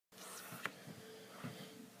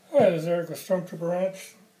Hi, this is Eric with Stormtrooper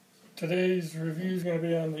Ranch. Today's review is going to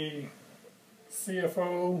be on the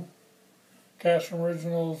CFO-Cast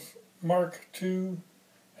Originals Mark II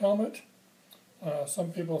helmet.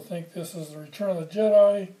 Some people think this is the Return of the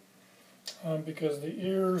Jedi because the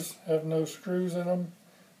ears have no screws in them.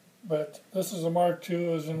 But this is a Mark II.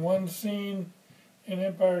 It was in one scene in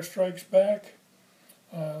Empire Strikes Back.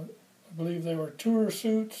 I believe they were tour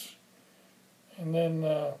suits, and then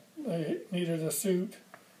they needed a suit.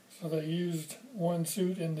 So they used one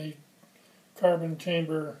suit in the carbon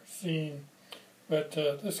chamber scene. But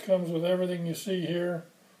this comes with everything you see here,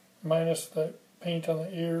 minus the paint on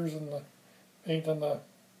the ears and the paint on the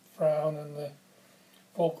frown and the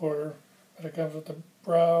full quarter. But it comes with the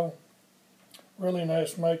brow, really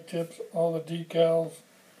nice mic tips, all the decals,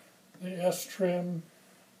 the S trim,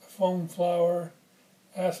 the foam flower,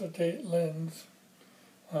 acetate lens.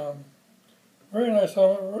 Very nice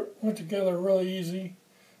helmet, went together really easy.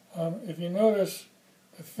 If you notice,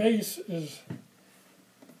 the face is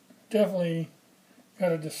definitely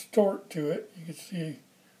got a distort to it. You can see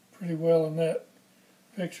pretty well in that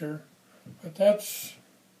picture. But that's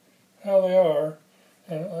how they are.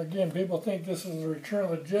 And again, people think this is the Return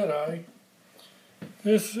of the Jedi.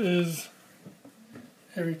 This is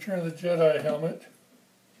a Return of the Jedi helmet.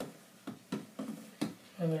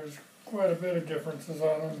 And there's quite a bit of differences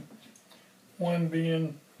on them. One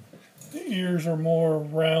being the ears are more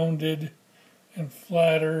rounded and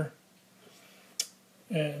flatter,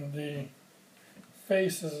 and the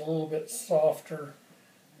face is a little bit softer.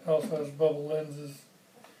 It also has bubble lenses.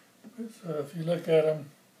 So if you look at them,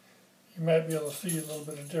 you might be able to see a little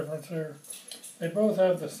bit of difference there. They both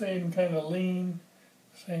have the same kind of lean,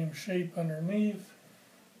 same shape underneath.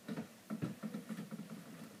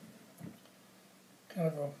 Kind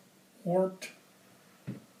of a warped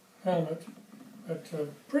helmet. But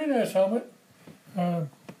pretty nice helmet.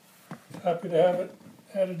 Happy to have it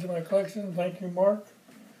added to my collection. Thank you, Mark.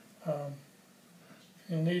 If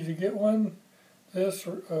you need to get one, this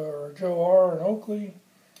or Joe R. in Oakley.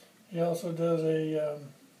 He also does a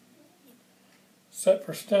set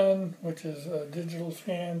for stun, which is a digital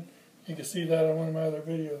scan. You can see that on one of my other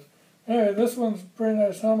videos. Anyway, this one's a pretty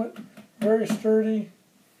nice helmet. Very sturdy.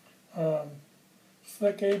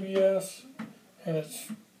 Slick ABS. And it's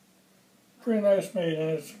pretty nice made, and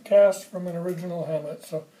it's cast from an original helmet,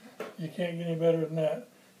 so you can't get any better than that.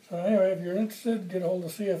 So anyway, if you're interested, get a hold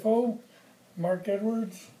of CFO, Mark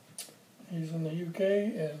Edwards. He's in the UK,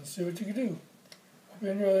 and see what you can do. Hope you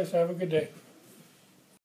enjoy this. Have a good day.